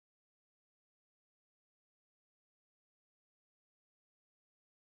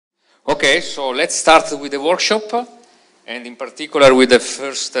Okay, so let's start with the workshop, and in particular with the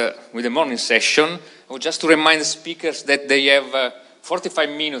first, with the morning session. Just to remind the speakers that they have 45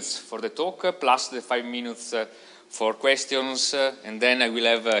 minutes for the talk, plus the 5 minutes for questions, and then I will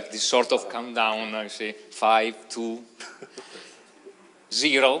have this sort of countdown, I say 5, 2,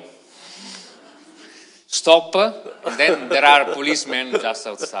 0, stop, and then there are policemen just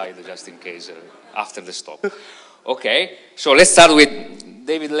outside, just in case, after the stop. Okay, so let's start with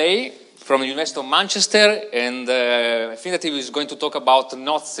David Leigh from the University of Manchester, and I think that he is going to talk about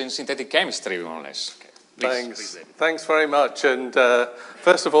knots in synthetic chemistry, more or less. Okay. Please, thanks very much. And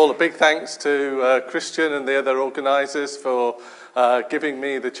first of all, a big thanks to Christian and the other organisers for giving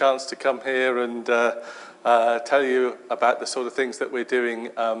me the chance to come here and tell you about the sort of things that we're doing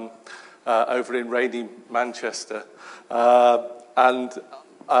over in rainy Manchester.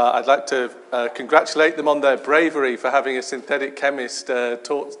 I'd like to congratulate them on their bravery for having a synthetic chemist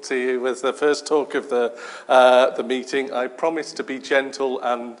talk to you as the first talk of the meeting. I promise to be gentle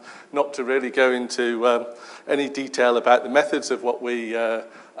and not to really go into any detail about the methods of what we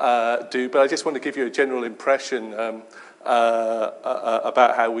do, but I just want to give you a general impression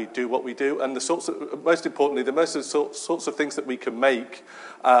about how we do what we do, and the sorts of, most importantly, the sorts of things that we can make,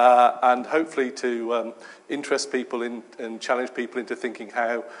 and hopefully to interest people in and challenge people into thinking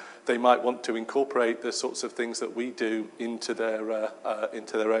how they might want to incorporate the sorts of things that we do into their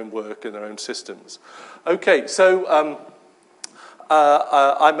own work and their own systems. Okay, so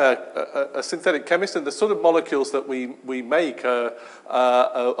I'm a synthetic chemist, and the sort of molecules that we make are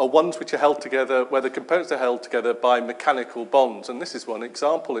ones which are held together, where the components are held together by mechanical bonds. And this is one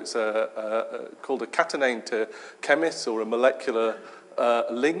example. It's called a catenane to chemis, or a molecular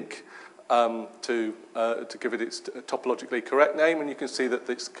link, to give it its topologically correct name. And you can see that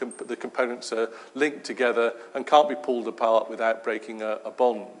the components are linked together and can't be pulled apart without breaking a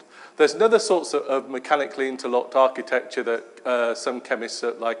bond. There's another sorts of mechanically interlocked architecture that some chemists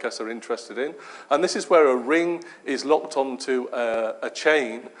like us are interested in, and this is where a ring is locked onto a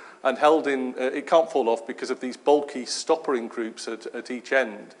chain and held in, it can't fall off because of these bulky stoppering groups at each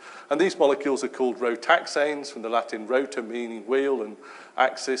end. And these molecules are called rotaxanes, from the Latin rota meaning wheel and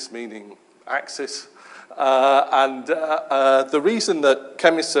axis meaning axis. The reason that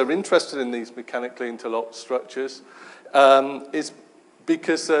chemists are interested in these mechanically interlocked structures is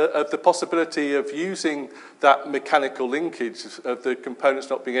because of the possibility of using that mechanical linkage of the components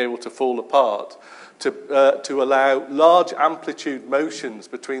not being able to fall apart to allow large amplitude motions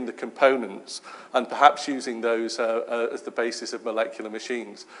between the components, and perhaps using those as the basis of molecular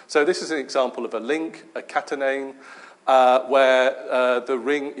machines. So this is an example of a link, a catenane, where the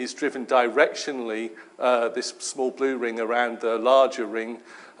ring is driven directionally, this small blue ring around the larger ring,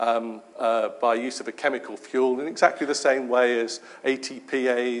 by use of a chemical fuel in exactly the same way as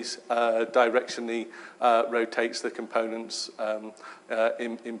ATPase directionally rotates the components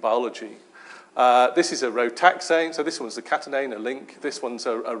in biology. This is a rotaxane, so this one's a catenane, a link. This one's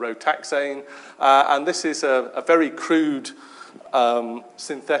a rotaxane, and this is a very crude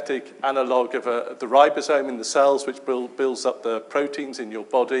synthetic analogue of the ribosome in the cells, which builds up the proteins in your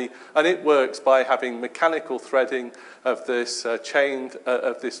body, and it works by having mechanical threading of this chain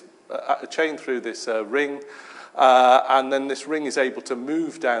through this ring, and then this ring is able to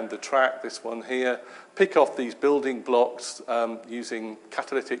move down the track, this one here, pick off these building blocks using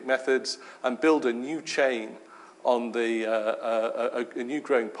catalytic methods, and build a new chain on a new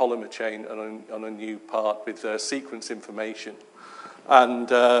growing polymer chain on a new part with sequence information. And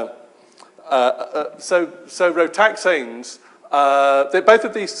so rotaxanes, both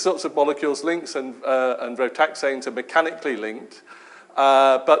of these sorts of molecules, links and rotaxanes, are mechanically linked.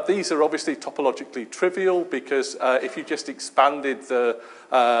 But these are obviously topologically trivial, because if you just expanded the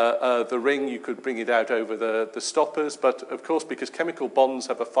ring, you could bring it out over the stoppers. But of course, because chemical bonds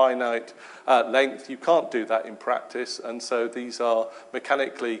have a finite length, you can't do that in practice. And so these are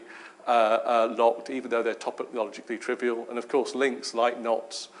mechanically locked, even though they're topologically trivial. And of course, links, like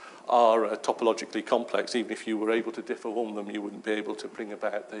knots, are topologically complex. Even if you were able to deform them, you wouldn't be able to bring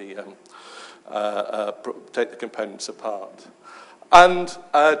about take the components apart. And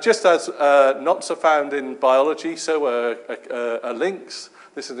just as knots are found in biology, so are links.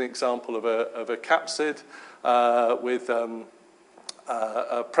 This is an example of a capsid with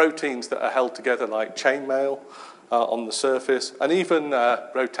proteins that are held together like chainmail on the surface. And even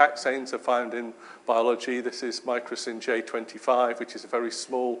rotaxanes are found in biology. This is microcin J25, which is a very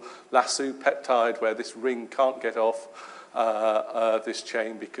small lasso peptide where this ring can't get off this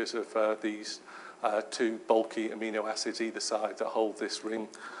chain because of these two bulky amino acids either side that hold this ring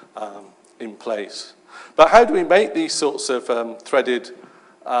in place. But how do we make these sorts of threaded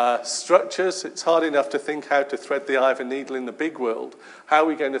structures. It's hard enough to think how to thread the eye of a needle in the big world. How are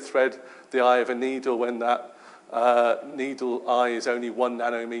we going to thread the eye of a needle when that needle eye is only 1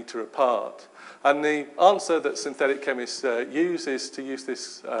 nanometer apart? And the answer that synthetic chemists use is to use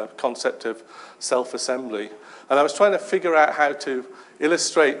this concept of self-assembly. And I was trying to figure out how to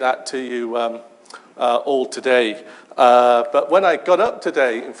illustrate that to you all today. But when I got up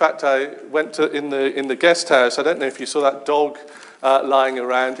today, in fact, I went in the guest house. I don't know if you saw that dog lying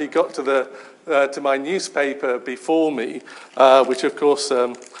around. He got to my newspaper before me, which of course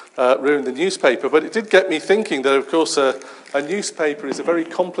ruined the newspaper. But it did get me thinking that, of course, a newspaper is a very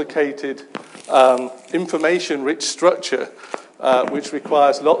complicated, information-rich structure, which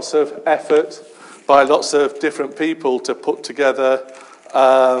requires lots of effort by lots of different people to put together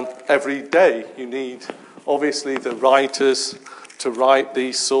every day. You need, obviously, the writers to write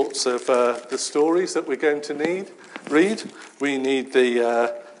these sorts of the stories that we're going to read. We need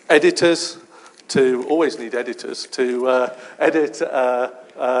the editors always need editors to edit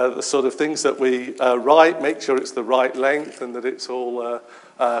the sort of things that we write, make sure it's the right length and that it's all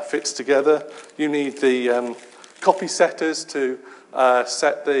fits together. You need the copy setters to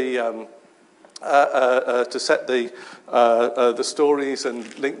set the the stories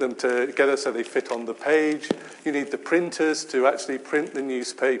and link them together so they fit on the page. You need the printers to actually print the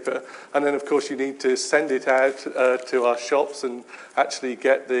newspaper. And then, of course, you need to send it out to our shops and actually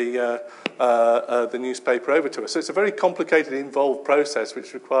get the newspaper over to us. So it's a very complicated, involved process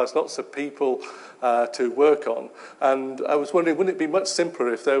which requires lots of people to work on. And I was wondering, wouldn't it be much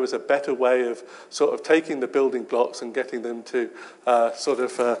simpler if there was a better way of sort of taking the building blocks and getting them to sort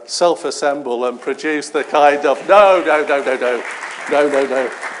of self-assemble and produce the kind of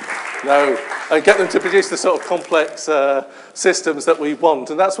and get them to produce the sort of complex systems that we want.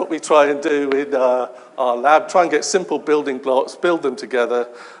 And that's what we try and do in our lab, try and get simple building blocks, build them together,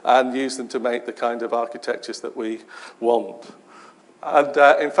 and use them to make the kind of architectures that we want. And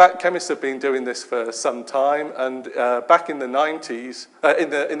in fact, chemists have been doing this for some time. And back in the 90s, in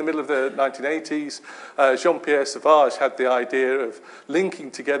the middle of the 1980s, Jean-Pierre Sauvage had the idea of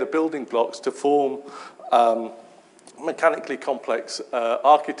linking together building blocks to form mechanically complex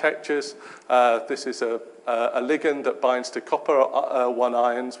architectures. This is a ligand that binds to copper 1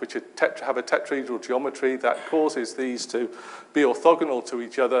 ions, which have a tetrahedral geometry that causes these to be orthogonal to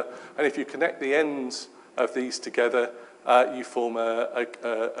each other. And if you connect the ends of these together, you form a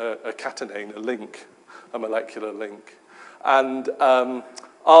catenane, a link, a molecular link. And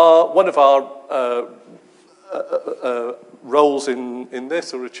one of our roles in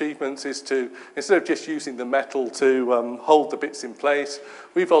this, or achievements, is to, instead of just using the metal to hold the bits in place,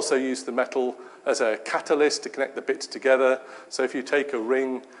 we've also used the metal as a catalyst to connect the bits together. So if you take a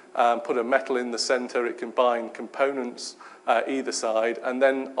ring, put a metal in the center, it can bind components either side, and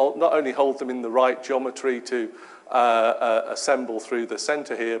then not only hold them in the right geometry to assemble through the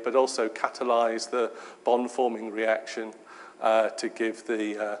center here, but also catalyze the bond-forming reaction to give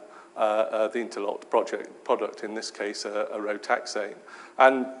the interlocked product, in this case, a rotaxane.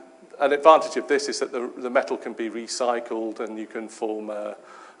 And an advantage of this is that the metal can be recycled, and you can form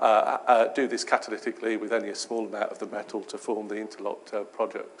do this catalytically with only a small amount of the metal to form the interlocked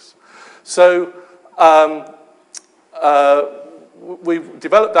products. So we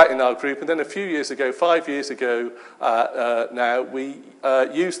developed that in our group, and then a few years ago, 5 years ago now, we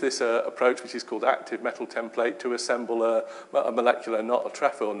used this approach, which is called active metal template, to assemble a molecular knot, a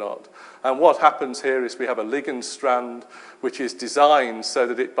trefoil knot. And what happens here is we have a ligand strand which is designed so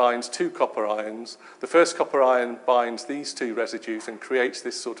that it binds 2 copper ions. The first copper ion binds these 2 residues and creates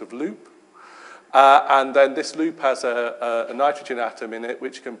this sort of loop. And then this loop has a nitrogen atom in it,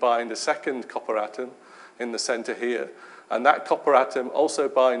 which can bind a second copper atom in the center here. And that copper atom also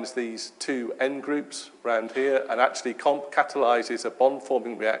binds these 2 end groups around here and actually catalyzes a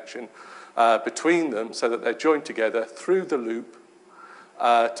bond-forming reaction between them so that they're joined together through the loop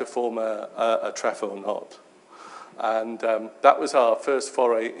to form a trefoil knot. And that was our first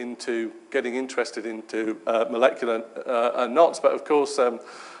foray into getting interested into molecular knots. But of course, I'm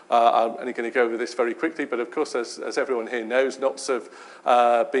only going to go over this very quickly, but of course, as everyone here knows, knots have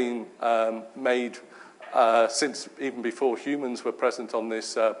been made since even before humans were present on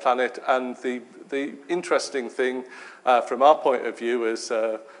this planet. And the interesting thing from our point of view as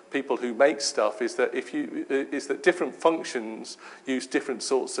people who make stuff is that different functions use different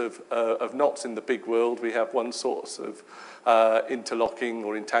sorts of knots in the big world. We have one sort of interlocking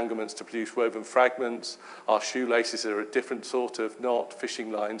or entanglements to produce woven fragments. Our shoelaces are a different sort of knot.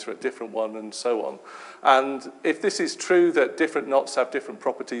 Fishing lines are a different one, and so on. And if this is true, that different knots have different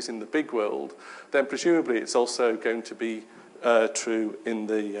properties in the big world, then presumably it's also going to be true in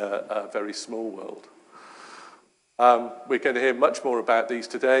the very small world. We're going to hear much more about these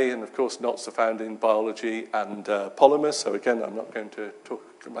today, and of course knots are found in biology and polymers, so again I'm not going to talk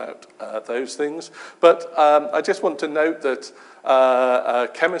about those things. But I just want to note that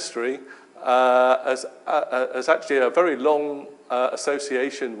chemistry has actually a very long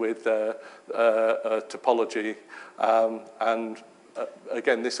association with topology, and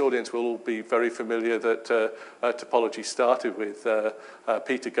again, this audience will all be very familiar that topology started with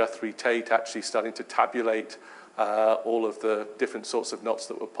Peter Guthrie Tate actually starting to tabulate all of the different sorts of knots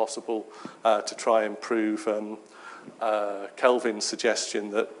that were possible to try and prove Kelvin's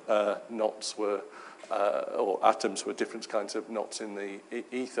suggestion that knots were, or atoms were different kinds of knots in the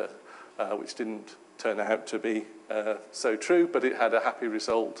ether, which didn't turn out to be so true, but it had a happy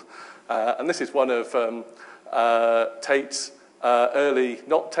result. And this is one of Tate's early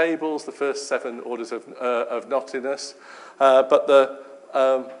knot tables, the first 7 orders of knottiness. But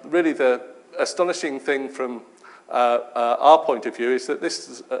really the astonishing thing from our point of view is that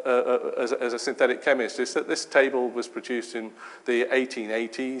this, as a synthetic chemist, is that this table was produced in the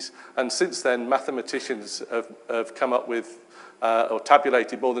 1880s, and since then mathematicians have come up with or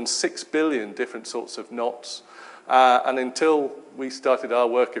tabulated more than 6 billion different sorts of knots. And until we started our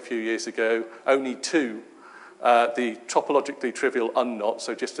work a few years ago, only 2, the topologically trivial unknot,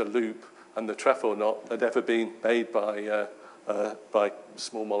 so just a loop, and the trefoil knot, had ever been made by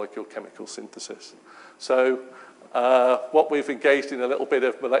small molecule chemical synthesis. So what we've engaged in a little bit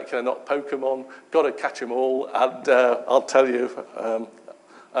of molecular knot Pokemon, got to catch them all, and I'll tell you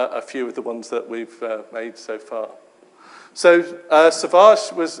a few of the ones that we've made so far. So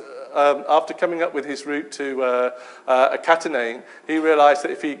Sauvage was, after coming up with his route to a catenane, he realized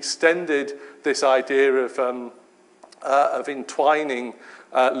that if he extended this idea of entwining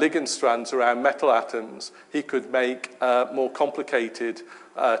ligand strands around metal atoms, he could make more complicated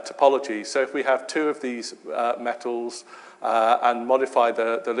topologies. So if we have 2 of these metals and modify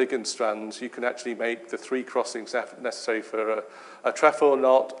the ligand strands, you can actually make the 3 crossings necessary for a trefoil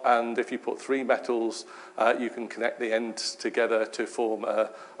knot, and if you put 3 metals, you can connect the ends together to form a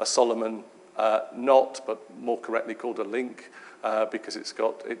Solomon knot, but more correctly called a link, because it's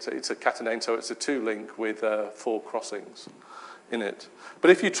a catenane, so it's a 2-link with 4 crossings in it.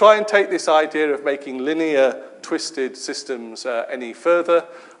 But if you try and take this idea of making linear twisted systems any further,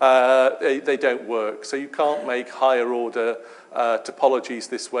 they don't work. So you can't make higher order topologies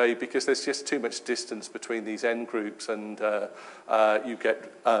this way because there's just too much distance between these end groups, and you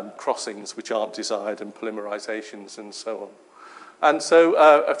get crossings which aren't desired and polymerizations and so on. And so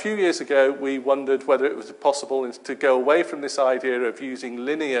a few years ago, we wondered whether it was possible to go away from this idea of using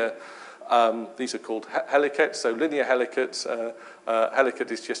linear, these are called helicates, so linear helicates.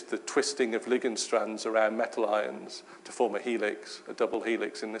 Helicate is just the twisting of ligand strands around metal ions to form a helix, a double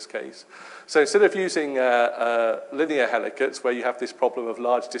helix in this case. So instead of using linear helicates, where you have this problem of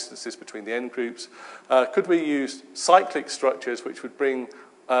large distances between the end groups, could we use cyclic structures which would bring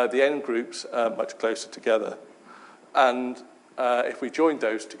the end groups much closer together? And if we joined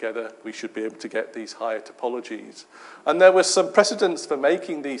those together, we should be able to get these higher topologies. And there was some precedents for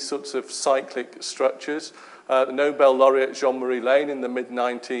making these sorts of cyclic structures. The Nobel laureate Jean-Marie Leigh in the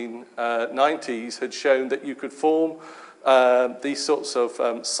mid-1990s had shown that you could form these sorts of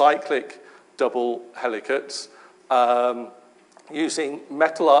cyclic double helicates using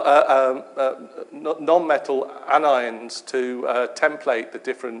metal, non-metal anions to template the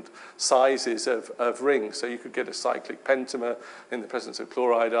different sizes of rings. So you could get a cyclic pentamer in the presence of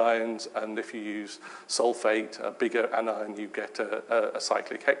chloride ions, and if you use sulfate, a bigger anion, you get a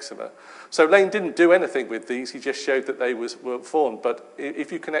cyclic hexamer. So Leigh didn't do anything with these, he just showed that they were formed. But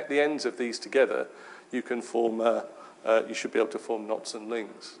if you connect the ends of these together, you can form, you should be able to form knots and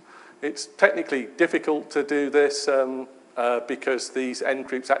links. It's technically difficult to do this, because these end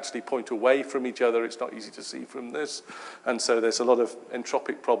groups actually point away from each other. It's not easy to see from this. And so there's a lot of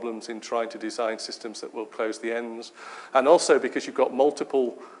entropic problems in trying to design systems that will close the ends. And also because you've got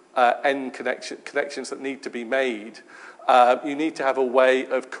multiple end connections that need to be made, you need to have a way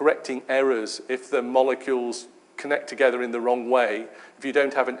of correcting errors if the molecules connect together in the wrong way. If you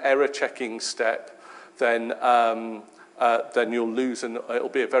don't have an error checking step, then you'll lose, and it'll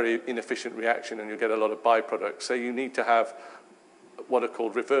be a very inefficient reaction, and you'll get a lot of byproducts. So you need to have what are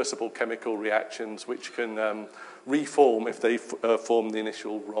called reversible chemical reactions, which can reform if they form the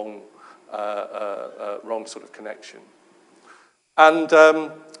initial wrong sort of connection. And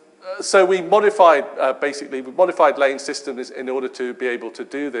So we modified, basically, we modified Leigh's system in order to be able to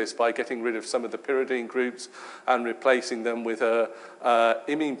do this by getting rid of some of the pyridine groups and replacing them with a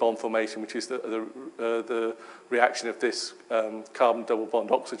imine bond formation, which is the reaction of this carbon double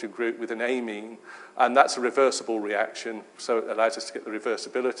bond oxygen group with an amine. And that's a reversible reaction, so it allows us to get the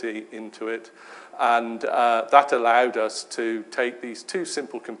reversibility into it. And that allowed us to take these two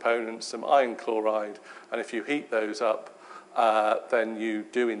simple components, some iron chloride, and if you heat those up, then you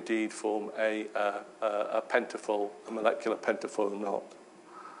do indeed form a pentafoil, a molecular pentafoil knot.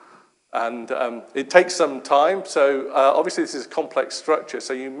 And it takes some time, so obviously this is a complex structure,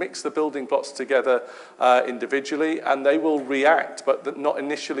 so you mix the building blocks together individually and they will react, but not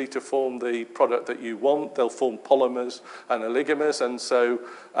initially to form the product that you want. They'll form polymers and oligomers, and so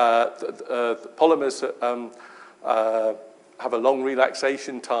the polymers have a long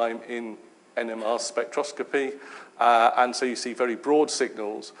relaxation time in NMR spectroscopy, and so you see very broad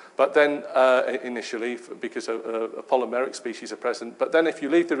signals, but then initially, because a polymeric species are present, but then if you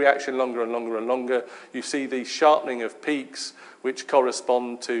leave the reaction longer and longer and longer, you see the sharpening of peaks, which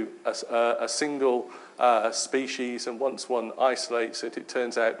correspond to a single species, and once one isolates it, it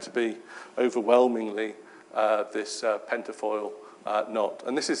turns out to be overwhelmingly this pentafoil knot.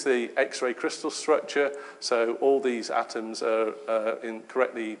 And this is the X-ray crystal structure, so all these atoms are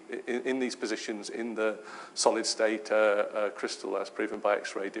correctly in these positions in the solid state crystal as proven by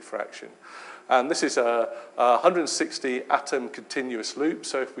X-ray diffraction. And this is a 160 atom continuous loop,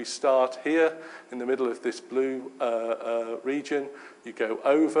 so if we start here in the middle of this blue region, you go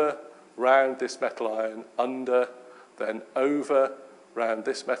over, round this metal ion, under, then over, round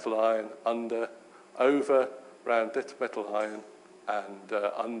this metal ion, under, over, round this metal ion, and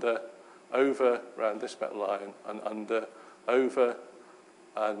under, over, round this metal ion, and under, over,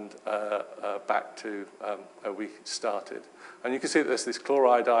 and back to where we started. And you can see that there's this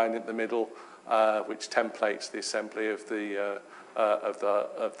chloride ion in the middle, which templates the assembly of the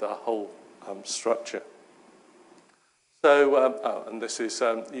whole structure. So, and this is,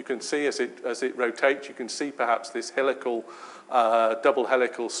 you can see as it rotates, you can see perhaps this helical, double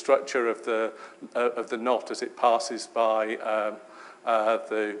helical structure of the knot as it passes by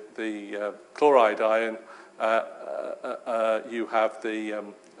the chloride ion. You have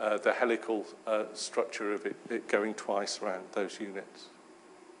the helical structure of it going twice around those units.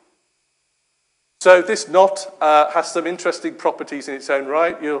 So this knot has some interesting properties in its own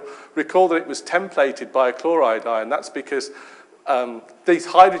right. You'll recall that it was templated by a chloride ion. That's because these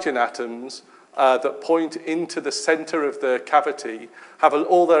hydrogen atoms that point into the center of the cavity have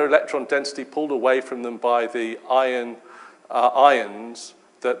all their electron density pulled away from them by the ions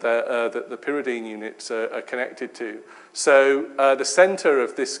that the pyridine units are connected to. So the center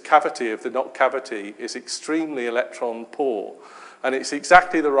of this cavity, of the knot cavity, is extremely electron poor. And it's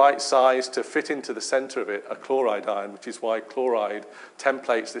exactly the right size to fit into the center of it, a chloride ion, which is why chloride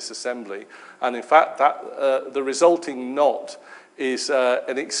templates this assembly. And in fact, the resulting knot is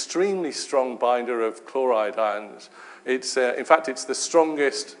an extremely strong binder of chloride ions. It's, in fact, it's the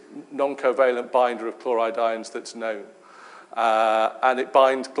strongest non-covalent binder of chloride ions that's known. And it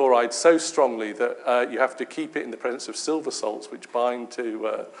binds chloride so strongly that you have to keep it in the presence of silver salts, which bind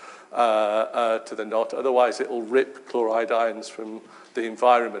to the knot. Otherwise, it will rip chloride ions from the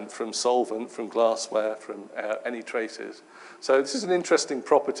environment, from solvent, from glassware, from any traces. So this is an interesting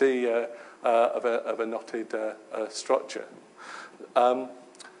property of a knotted structure.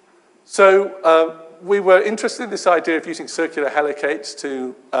 We were interested in this idea of using circular helicates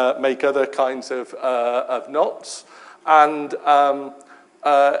to make other kinds of knots. And a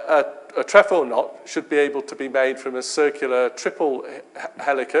trefoil knot should be able to be made from a circular triple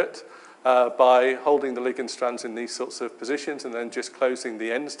helicate by holding the ligand strands in these sorts of positions and then just closing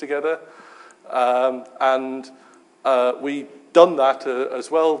the ends together. We've done that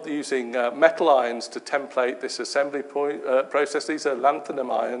as well using metal ions to template this assembly process. These are lanthanum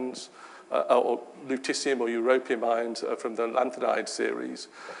ions, or lutetium or europium ions from the lanthanide series.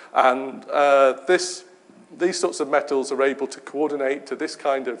 And these sorts of metals are able to coordinate to this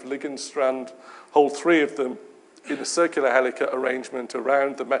kind of ligand strand, hold three of them in a circular helicate arrangement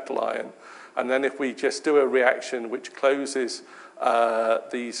around the metal ion. And then if we just do a reaction which closes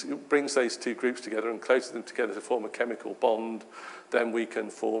brings these two groups together and closes them together to form a chemical bond, then we can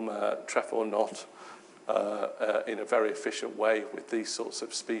form a trefoil knot in a very efficient way with these sorts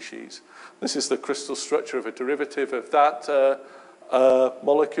of species. This is the crystal structure of a derivative of that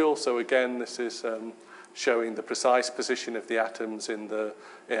molecule. So again, this is showing the precise position of the atoms in the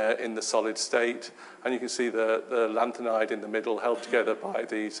solid state. And you can see the lanthanide in the middle held together by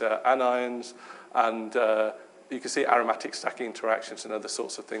these anions. And you can see aromatic stacking interactions and other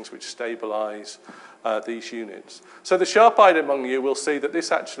sorts of things which stabilize these units. So the sharp-eyed among you will see that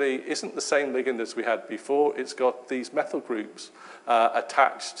this actually isn't the same ligand as we had before. It's got these methyl groups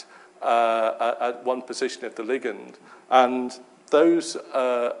attached at one position of the ligand. And those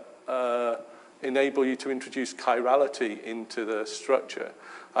enable you to introduce chirality into the structure.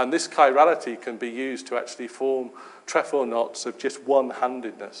 And this chirality can be used to actually form trefoil knots of just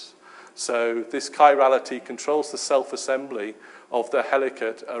one-handedness. So this chirality controls the self-assembly of the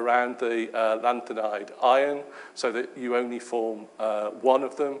helicate around the lanthanide ion so that you only form one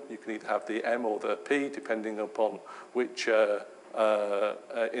of them. You can either have the M or the P, depending upon which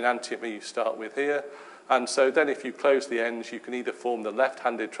enantiomer you start with here. And so then if you close the ends, you can either form the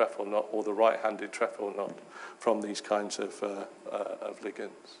left-handed trefoil knot or the right-handed trefoil knot from these kinds of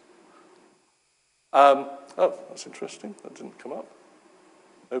ligands. Oh, that's interesting. That didn't come up.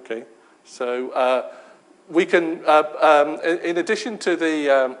 Okay. So we can, in addition to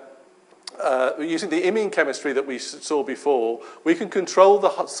the using the imine chemistry that we saw before, we can control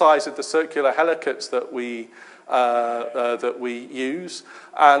the size of the circular helicates that we use.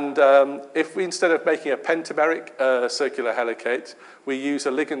 And if we, instead of making a pentameric circular helicate, we use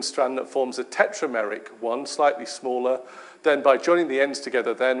a ligand strand that forms a tetrameric one, slightly smaller, then by joining the ends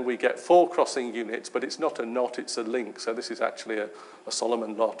together, then we get 4 crossing units, but it's not a knot, it's a link. So this is actually a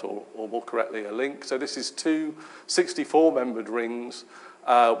Solomon knot, or more correctly, a link. So this is 2 64-membered rings,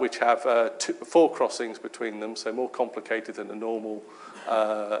 which have 4 crossings between them, so more complicated than a normal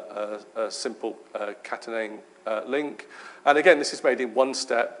simple catenating link. And again, this is made in one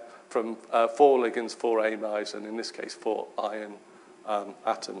step from 4 ligands, 4 amides, and in this case, 4 iron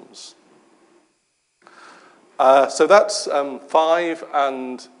atoms. So that's 5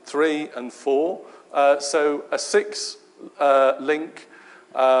 and 3 and 4. So a 6 link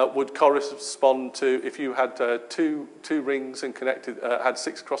would correspond to, if you had two rings and connected, had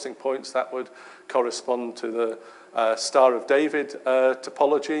 6 crossing points, that would correspond to the Star of David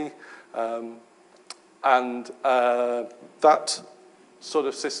topology. And that sort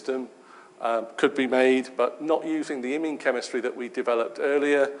of system could be made, but not using the imine chemistry that we developed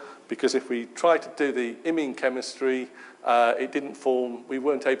earlier, because if we tried to do the imine chemistry, it didn't form, we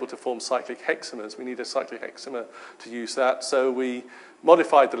weren't able to form cyclic hexamers. We need a cyclic hexamer to use that. So we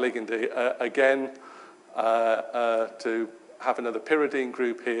modified the ligand again to have another pyridine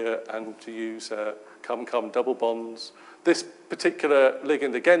group here and to use carbon-carbon double bonds. This particular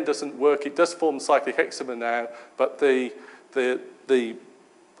ligand, again, doesn't work. It does form cyclic hexamer now, but the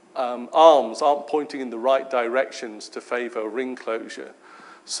arms aren't pointing in the right directions to favor ring closure.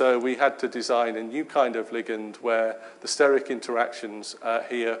 So we had to design a new kind of ligand where the steric interactions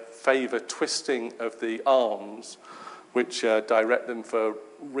here favor twisting of the arms, which direct them for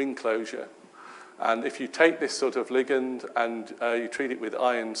ring closure. And if you take this sort of ligand and you treat it with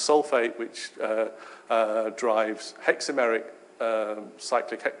iron sulfate, which drives hexameric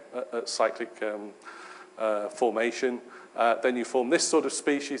cyclic formation, then you form this sort of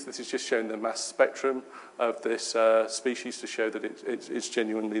species. This is just showing the mass spectrum of this species to show that it's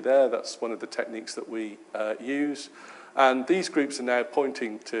genuinely there. That's one of the techniques that we use. And these groups are now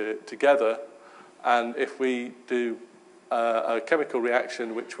pointing together. And if we do a chemical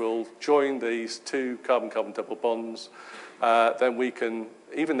reaction which will join these 2 carbon-carbon double bonds, then we can,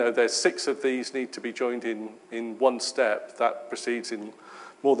 even though there's 6 of these need to be joined in one step, that proceeds in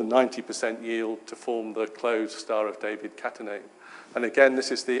more than 90% yield to form the closed Star of David catenate. And again,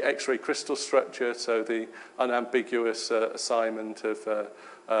 this is the X-ray crystal structure, so the unambiguous assignment of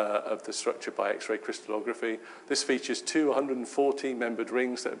the structure by X-ray crystallography. This features 2 114-membered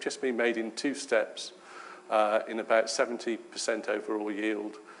rings that have just been made in 2 steps in about 70% overall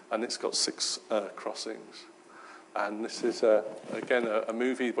yield, and it's got 6 crossings. And this is, again, a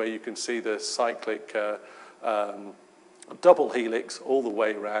movie where you can see the cyclic double helix all the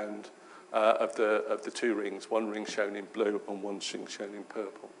way around of the 2 rings, one ring shown in blue and one ring shown in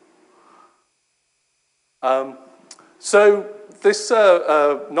purple. So this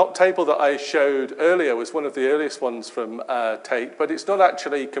knot table that I showed earlier was one of the earliest ones from Tate, but it's not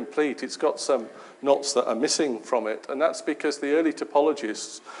actually complete. It's got some knots that are missing from it, and that's because the early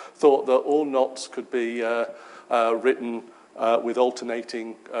topologists thought that all knots could be written with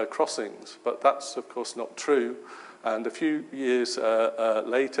alternating crossings, but that's, of course, not true. And a few years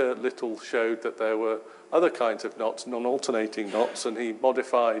later, Little showed that there were other kinds of knots, non-alternating knots, and he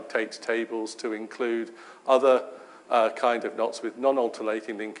modified Tate's tables to include other kind of knots with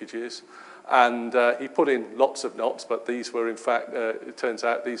non-alternating linkages. And he put in lots of knots, but these were, in fact, it turns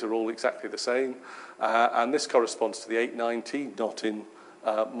out these are all exactly the same. And this corresponds to the 819 knot in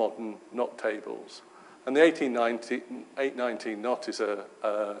modern knot tables. And the 819 knot is a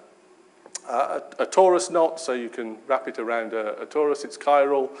torus knot, so you can wrap it around a torus. It's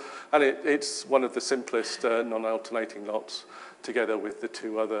chiral, and it's one of the simplest non-alternating knots, together with the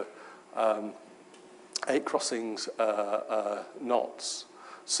two other 8 crossings knots.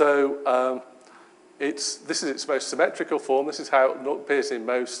 So this is its most symmetrical form. This is how it appears in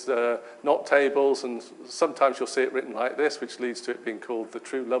most knot tables, and sometimes you'll see it written like this, which leads to it being called the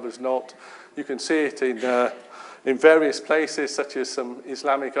true lover's knot. You can see it in various places, such as some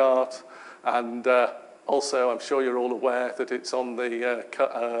Islamic art, and also I'm sure you're all aware that it's on the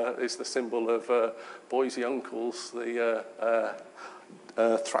it's the symbol of Boise Uncles, the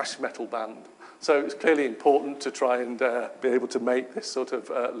thrash metal band. So it's clearly important to try and be able to make this sort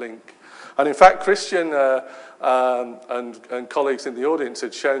of link. And in fact, Christian and colleagues in the audience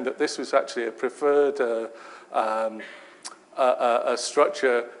had shown that this was actually a preferred a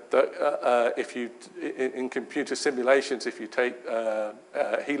structure that if you, in computer simulations, if you take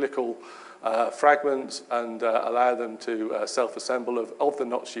helical fragments and allow them to self-assemble, of the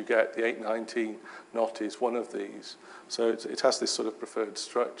knots you get, the 819 knot is one of these. So it has this sort of preferred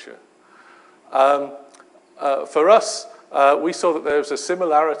structure. For us, we saw that there was a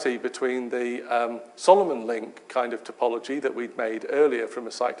similarity between the Solomon link kind of topology that we'd made earlier from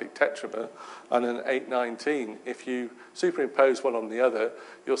a cyclic tetramer and an 819. If you superimpose one on the other,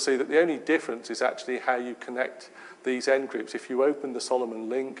 you'll see that the only difference is actually how you connect these end groups. If you open the Solomon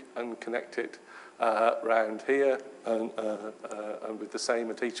link and connect it round here, and with the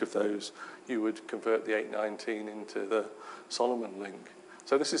same at each of those, you would convert the 819 into the Solomon link.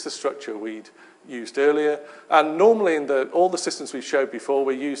 So this is the structure we'd used earlier. And normally in all the systems we showed before,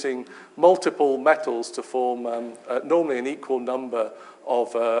 we're using multiple metals to form normally an equal number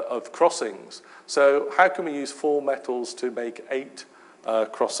of crossings. So how can we use 4 metals to make 8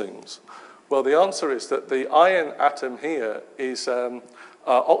 crossings? Well, the answer is that the iron atom here is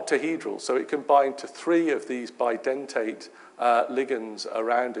octahedral, so it can bind to 3 of these bidentate ligands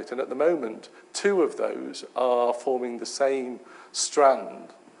around it. And at the moment, 2 of those are forming the same strand.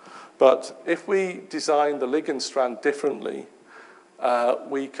 But if we design the ligand strand differently,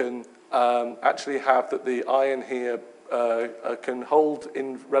 we can actually have that the iron here can hold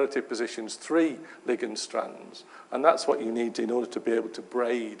in relative positions 3 ligand strands. And that's what you need in order to be able to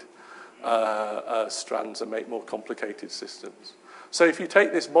braid strands and make more complicated systems. So if you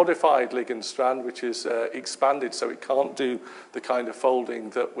take this modified ligand strand, which is expanded so it can't do the kind of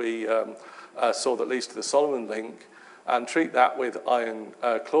folding that we saw that leads to the Solomon link, and treat that with iron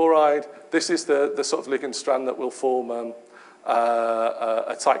chloride, this is the sort of ligand strand that will form a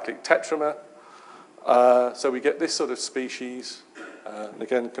cyclic tetramer. So we get this sort of species, and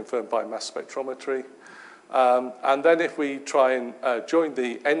again confirmed by mass spectrometry. And then if we try and join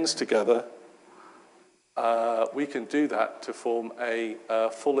the ends together, we can do that to form a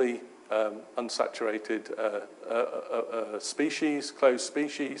fully unsaturated species, closed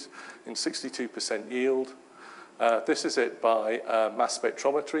species, in 62% yield. This is it by mass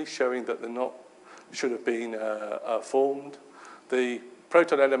spectrometry, showing that the knot should have been formed. The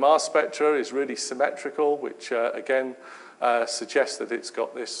proton NMR spectra is really symmetrical, which again suggests that it's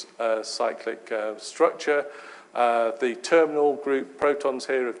got this cyclic structure. The terminal group protons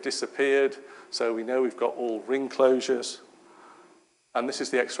here have disappeared, so we know we've got all ring closures. And this is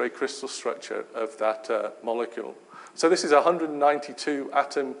the X-ray crystal structure of that molecule. So this is a 192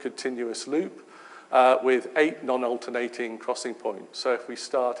 atom continuous loop with 8 non-alternating crossing points. So if we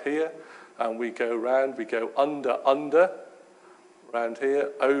start here and we go round, we go under, round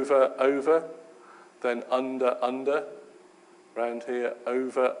here, over, then under, round here,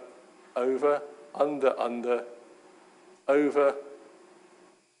 over, under, over.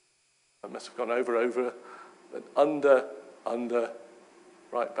 I must have gone over, then under,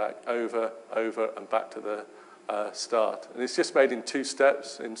 right back, over, and back to the start. And it's just made in 2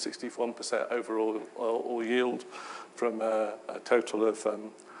 steps in 61% overall yield from a total of 4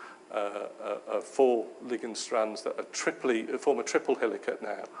 ligand strands that are form a triple helicate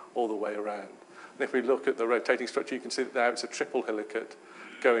now all the way around. And if we look at the rotating structure, you can see that now it's a triple helicate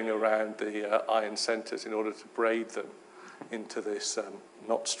going around the iron centers in order to braid them into this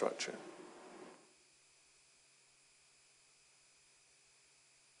knot structure.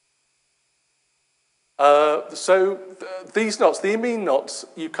 These knots, the imine knots,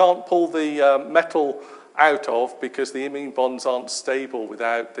 you can't pull the metal out of because the imine bonds aren't stable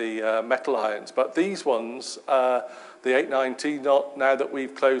without the metal ions. But these ones, the 819 knot, now that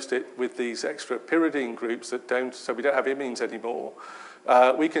we've closed it with these extra pyridine groups that don't, so we don't have imines anymore,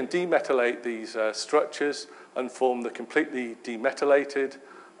 we can demethylate these structures and form the completely demethylated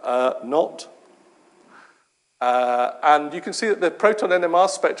knot. And you can see that the proton NMR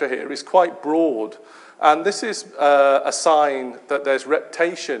spectra here is quite broad. And this is a sign that there's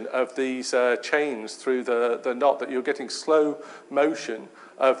reptation of these chains through the knot, that you're getting slow motion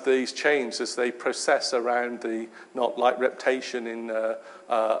of these chains as they process around the knot, like reptation in the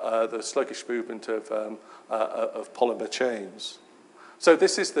sluggish movement of polymer chains. So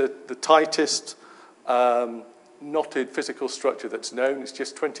this is the tightest knotted physical structure that's known. It's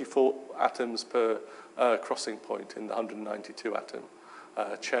just 24 atoms per crossing point in the 192 atom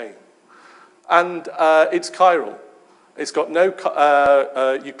chain. And it's chiral. It's got no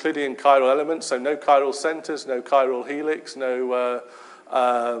Euclidean chiral elements, so no chiral centers, no chiral helix, no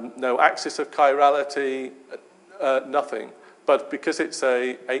axis of chirality, nothing. But because it's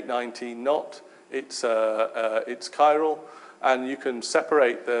a 819 knot, it's chiral, and you can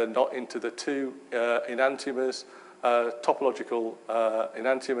separate the knot into the two enantiomers, topological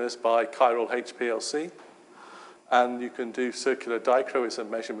enantiomers by chiral HPLC. And you can do circular dichroism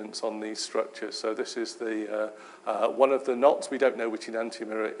measurements on these structures. So this is the one of the knots. We don't know which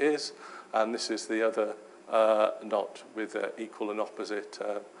enantiomer it is. And this is the other knot with equal and opposite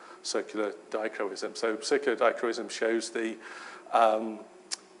circular dichroism. So circular dichroism shows the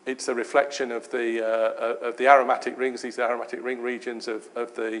it's a reflection of the aromatic rings. These are aromatic ring regions of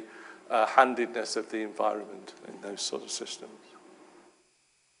the handedness of the environment in those sort of systems.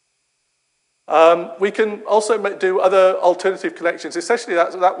 We can also do other alternative connections. Essentially,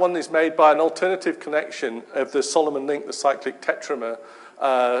 that one is made by an alternative connection of the Solomon link, the cyclic tetramer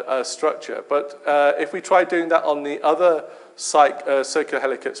structure. But if we try doing that on the other circular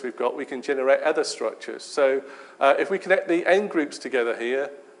helicates we've got, we can generate other structures. So if we connect the N groups together here,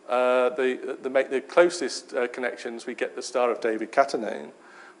 make the closest connections, we get the Star of David catenane.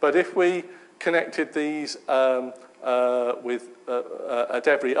 But if we connected these at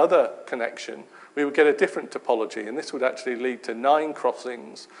every other connection, we would get a different topology, and this would actually lead to 9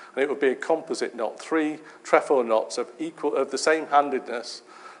 crossings, and it would be a composite knot, 3 trefoil knots of the same handedness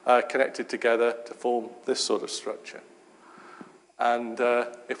connected together to form this sort of structure. And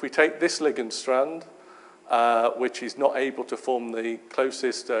if we take this ligand strand, which is not able to form the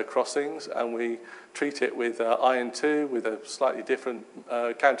closest crossings, and we treat it with iron 2 with a slightly different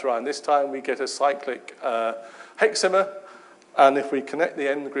counter ion this time, we get a cyclic hexamer. And if we connect the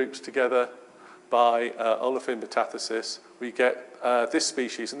N groups together by olefin metathesis, we get this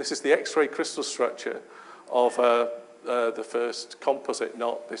species. And this is the X-ray crystal structure of the first composite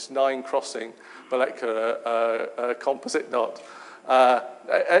knot, this 9-crossing molecular composite knot.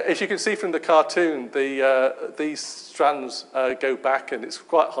 As you can see from the cartoon, these strands go back, and it's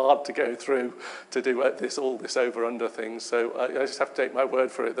quite hard to go through to do all this over-under thing. So I just have to take my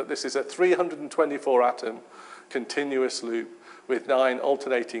word for it that this is a 324-atom continuous loop with 9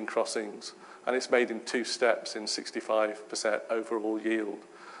 alternating crossings, and it's made in 2 steps in 65% overall yield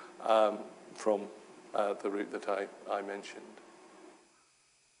from the route that I mentioned.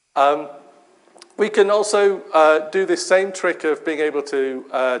 We can also do this same trick of being able to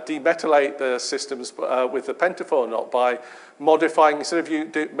demethylate the systems with the pentaphore knot by modifying, instead of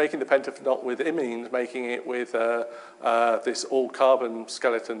making the pentaphore knot with imines, making it with this all-carbon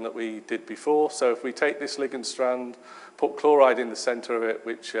skeleton that we did before. So if we take this ligand strand, put chloride in the center of it,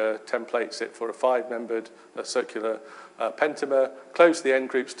 which templates it for a 5-membered circular pentamer, close the N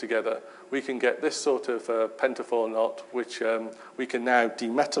groups together, we can get this sort of pentaphore knot, which we can now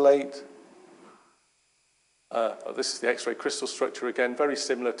demethylate. This is the X-ray crystal structure again, very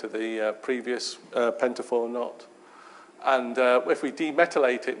similar to the previous pentaphore knot. And if we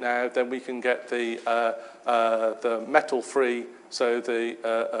demethylate it now, then we can get the metal-free, so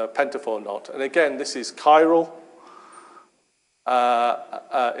the pentaphore knot. And again, this is chiral.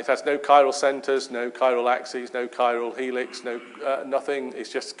 It has no chiral centers, no chiral axes, no chiral helix, nothing.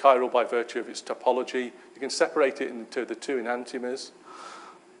 It's just chiral by virtue of its topology. You can separate it into the 2 enantiomers,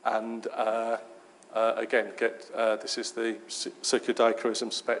 and again, this is the circular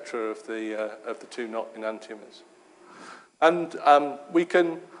dichroism spectra of the 2 knot enantiomers. And we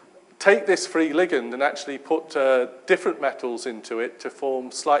can take this free ligand and actually put different metals into it to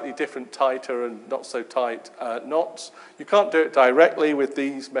form slightly different, tighter and not so tight knots. You can't do it directly with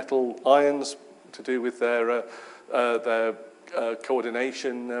these metal ions to do with their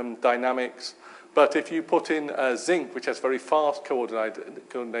coordination dynamics. But if you put in zinc, which has very fast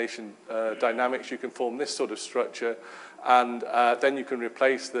coordination dynamics, you can form this sort of structure, and then you can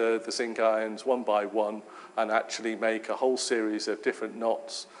replace the zinc ions one by one and actually make a whole series of different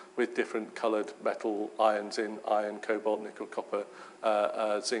knots with different colored metal ions in iron, cobalt, nickel, copper,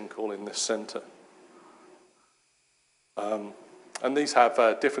 zinc, all in this center. And these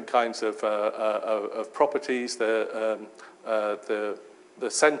have different kinds of properties. The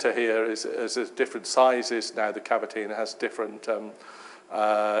center here is different sizes now, the cavity, and it has different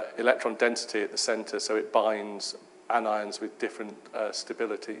electron density at the center, so it binds anions with different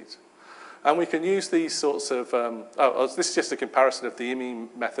stabilities. And we can use these sorts of, this is just a comparison of the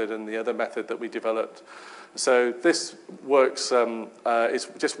IMI method and the other method that we developed. So this works, it's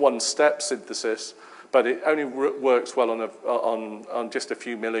just one-step synthesis, but it only works well on just a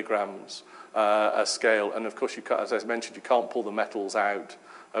few milligrams a scale. And of course, you can't, as I mentioned, you can't pull the metals out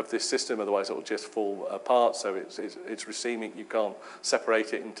of this system, otherwise it will just fall apart. So it's racemic. You can't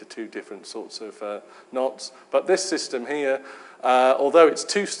separate it into two different sorts of knots. But this system here, although it's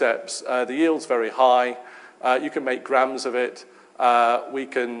two steps, the yield's very high. You can make grams of it. We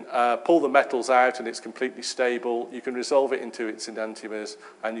can pull the metals out and it's completely stable. You can resolve it into its enantiomers,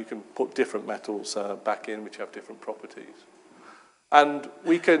 and you can put different metals back in which have different properties. And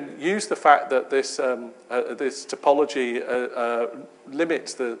we can use the fact that this topology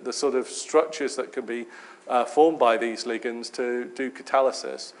limits the sort of structures that can be formed by these ligands to do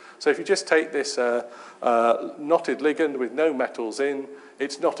catalysis. So if you just take this knotted ligand with no metals in,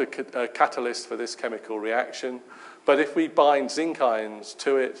 it's not a catalyst for this chemical reaction. But if we bind zinc ions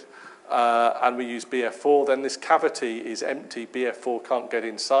to it and we use BF4, then this cavity is empty. BF4 can't get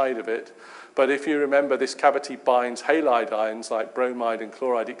inside of it. But if you remember, this cavity binds halide ions like bromide and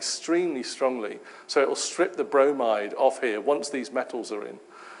chloride extremely strongly. So it will strip the bromide off here once these metals are in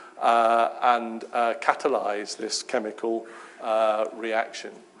and catalyze this chemical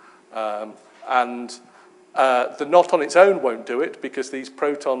reaction. The knot on its own won't do it because these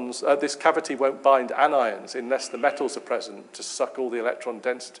protons, this cavity won't bind anions unless the metals are present to suck all the electron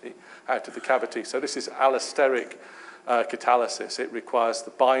density out of the cavity. So this is allosteric catalysis. It requires the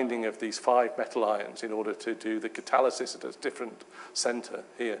binding of these 5 metal ions in order to do the catalysis at a different center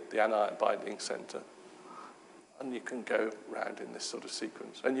here, the anion binding center. And you can go around in this sort of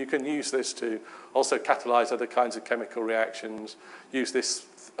sequence. And you can use this to also catalyze other kinds of chemical reactions, use this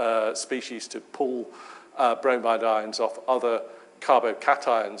species to pull bromide ions off other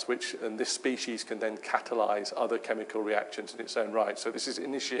carbocations, and this species can then catalyze other chemical reactions in its own right. So this is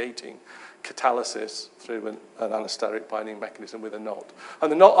initiating catalysis through an allosteric binding mechanism with a knot.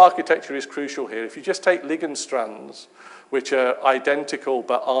 And the knot architecture is crucial here. If you just take ligand strands, which are identical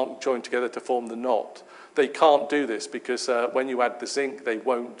but aren't joined together to form the knot, they can't do this because when you add the zinc, they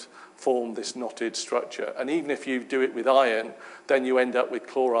won't form this knotted structure. And even if you do it with iron, then you end up with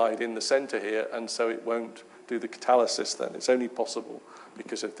chloride in the center here, and so it won't do the catalysis then. It's only possible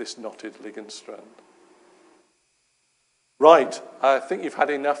because of this knotted ligand strand. Right, I think you've had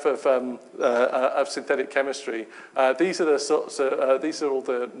enough of synthetic chemistry. These are the sorts of, these are all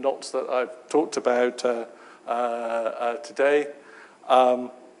the knots that I've talked about today.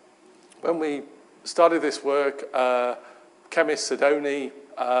 When we started this work, chemists had only,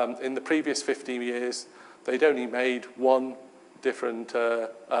 in the previous 50 years, they'd only made one different,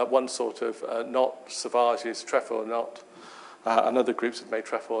 one sort of knot, Savage's trefoil knot, and other groups have made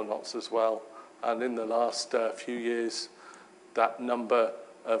trefoil knots as well. And in the last few years, that number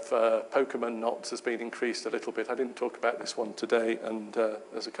of Pokemon knots has been increased a little bit. I didn't talk about this one today, and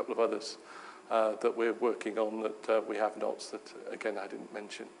there's a couple of others that we're working on that we have knots that, again, I didn't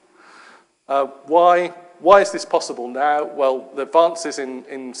mention. Why is this possible now? Well, the advances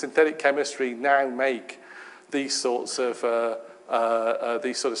in synthetic chemistry now make these sorts of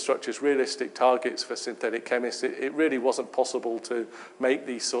structures realistic targets for synthetic chemists. It really wasn't possible to make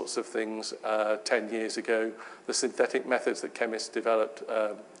these sorts of things 10 years ago. The synthetic methods that chemists developed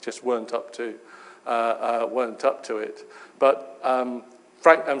just weren't up to it. But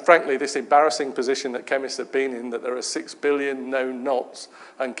frankly, this embarrassing position that chemists have been in, that there are 6 billion known knots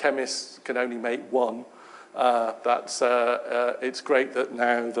and chemists can only make one, it's great that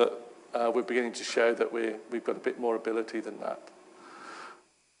now that we're beginning to show that we've got a bit more ability than that.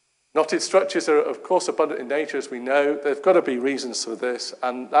 Knotted structures are, of course, abundant in nature, as we know. There've got to be reasons for this,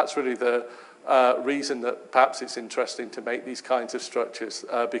 and that's really the reason that perhaps it's interesting to make these kinds of structures,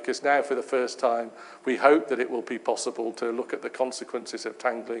 because now, for the first time, we hope that it will be possible to look at the consequences of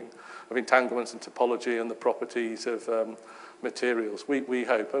entanglements and topology and the properties of materials. We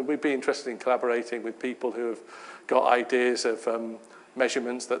hope, and we'd be interested in collaborating with people who have got ideas of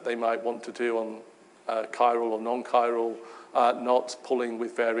measurements that they might want to do on chiral or non-chiral knots, pulling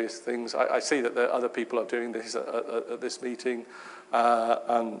with various things. I see that other people are doing this at this meeting,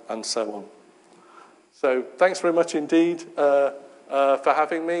 and so on. So thanks very much indeed for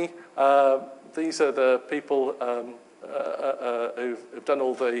having me. These are the people who've done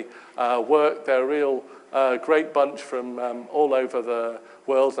all the work. They're a real great bunch from all over the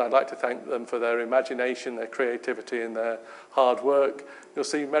world, and I'd like to thank them for their imagination, their creativity, and their hard work. You'll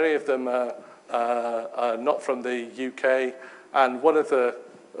see many of them are not from the UK, and one of the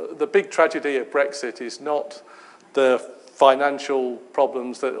big tragedy of Brexit is not the financial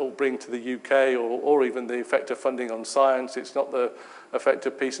problems that it will bring to the UK, or even the effect of funding on science. It's not the effect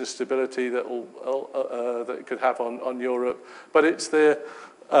of peace and stability that it could have on Europe, but it's really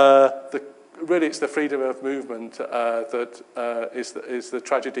it's the freedom of movement that is the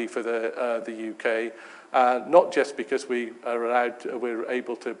tragedy for the UK. Not just because we're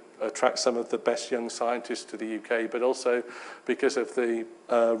able to attract some of the best young scientists to the UK, but also because of the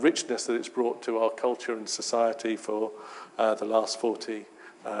richness that it's brought to our culture and society for the last 40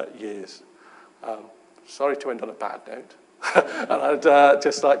 years. Sorry to end on a bad note. And I'd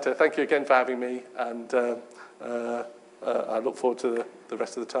just like to thank you again for having me, and I look forward to the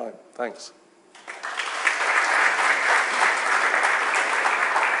rest of the time. Thanks.